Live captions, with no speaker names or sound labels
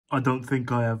I don't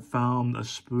think I have found a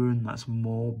spoon that's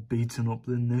more beaten up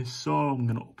than this, so I'm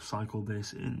going to upcycle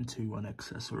this into an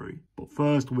accessory. But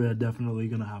first, we're definitely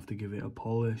going to have to give it a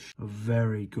polish, a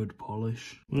very good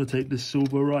polish. I'm going to take this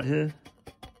silver right here.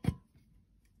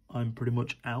 I'm pretty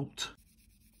much out.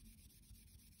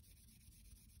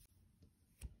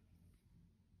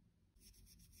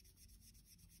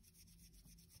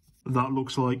 That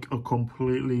looks like a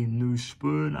completely new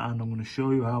spoon, and I'm going to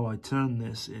show you how I turn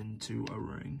this into a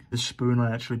ring. This spoon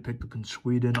I actually picked up in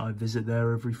Sweden. I visit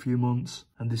there every few months,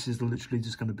 and this is literally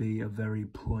just going to be a very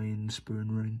plain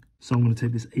spoon ring. So I'm going to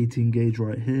take this 18 gauge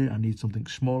right here. I need something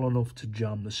small enough to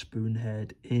jam the spoon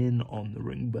head in on the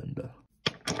ring bender.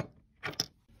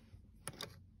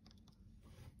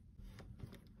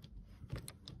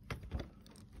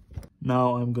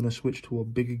 Now I'm going to switch to a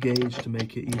bigger gauge to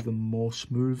make it even more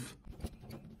smooth.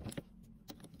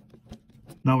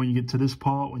 Now when you get to this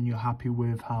part, when you're happy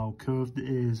with how curved it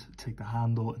is, take the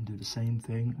handle and do the same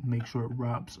thing. Make sure it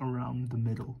wraps around the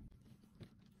middle.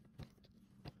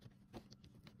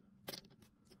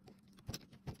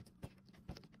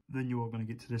 Then you are going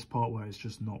to get to this part where it's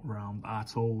just not round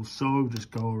at all. So just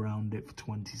go around it for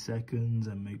 20 seconds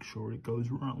and make sure it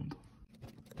goes round.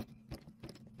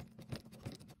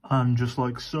 And just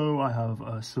like so, I have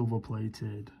a silver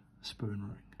plated spoon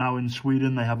ring. Now in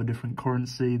Sweden, they have a different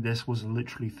currency. This was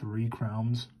literally 3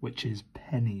 crowns, which is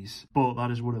pennies. But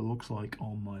that is what it looks like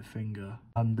on my finger.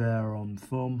 And there on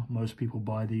thumb, most people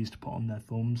buy these to put on their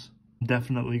thumbs. I'm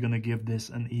definitely going to give this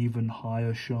an even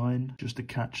higher shine, just to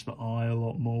catch the eye a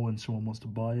lot more when someone wants to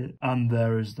buy it. And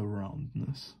there is the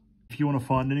roundness. If you want to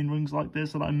find any rings like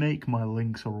this that I make, my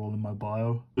links are all in my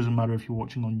bio. Doesn't matter if you're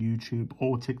watching on YouTube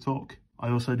or TikTok. I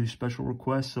also do special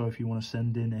requests, so if you want to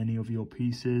send in any of your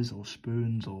pieces or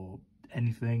spoons or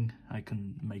anything, I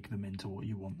can make them into what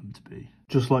you want them to be.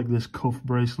 Just like this cuff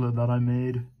bracelet that I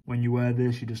made. When you wear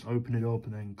this, you just open it up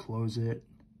and then close it.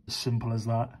 As simple as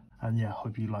that. And yeah,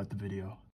 hope you liked the video.